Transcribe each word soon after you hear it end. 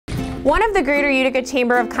One of the Greater Utica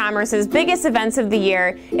Chamber of Commerce's biggest events of the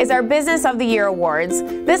year is our Business of the Year Awards.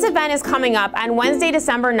 This event is coming up on Wednesday,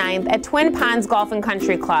 December 9th at Twin Ponds Golf and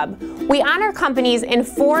Country Club. We honor companies in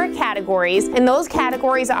 4 categories, and those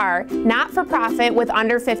categories are not-for-profit with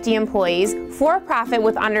under 50 employees, for-profit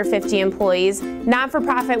with under 50 employees,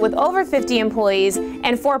 not-for-profit with over 50 employees,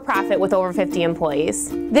 and for-profit with over 50 employees.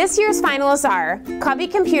 This year's finalists are Covey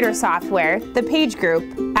Computer Software, The Page Group,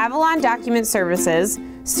 Avalon Document Services,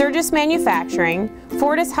 Sturgis Manufacturing,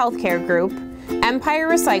 Fortis Healthcare Group, Empire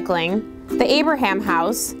Recycling, the Abraham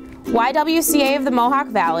House, YWCA of the Mohawk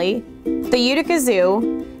Valley, the Utica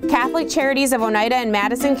Zoo, Catholic Charities of Oneida and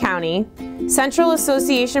Madison County, Central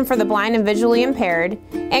Association for the Blind and Visually Impaired,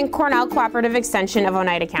 and Cornell Cooperative Extension of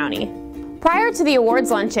Oneida County. Prior to the awards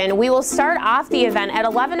luncheon, we will start off the event at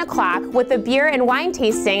 11 o'clock with a beer and wine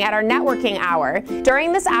tasting at our networking hour.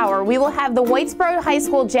 During this hour, we will have the Whitesboro High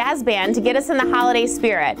School Jazz Band to get us in the holiday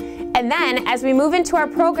spirit. And then, as we move into our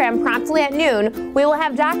program promptly at noon, we will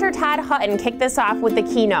have Dr. Todd Hutton kick this off with the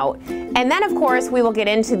keynote. And then, of course, we will get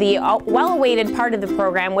into the well-awaited part of the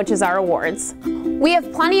program, which is our awards. We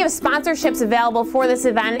have plenty of sponsorships available for this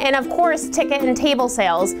event, and of course, ticket and table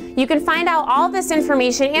sales. You can find out all this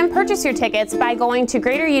information and purchase your tickets by going to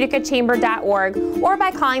greateruticachamber.org or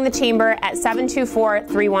by calling the Chamber at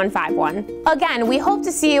 724-3151. Again, we hope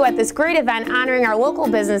to see you at this great event honoring our local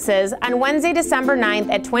businesses on Wednesday, December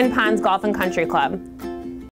 9th at Twin Ponds Golf and Country Club.